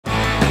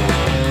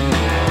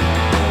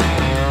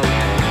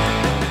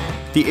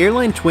The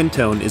Airline Twin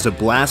Tone is a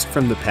blast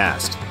from the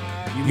past.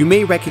 You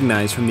may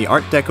recognize from the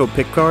Art Deco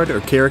pickguard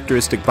or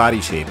characteristic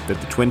body shape that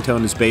the Twin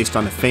Tone is based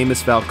on a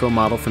famous Valco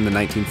model from the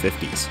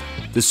 1950s,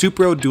 the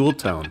Supro Dual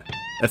Tone,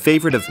 a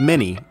favorite of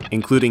many,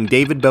 including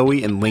David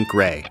Bowie and Link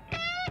Wray.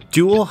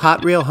 Dual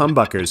hot rail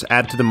humbuckers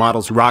add to the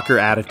model's rocker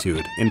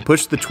attitude and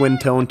push the Twin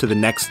Tone to the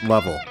next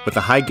level with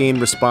a high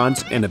gain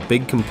response and a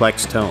big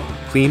complex tone,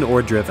 clean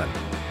or driven.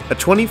 A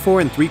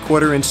 24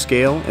 3/4 inch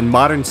scale and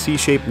modern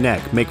C-shaped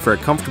neck make for a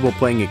comfortable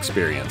playing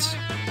experience.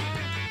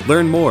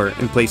 Learn more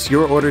and place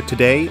your order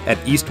today at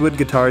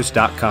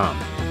eastwoodguitars.com.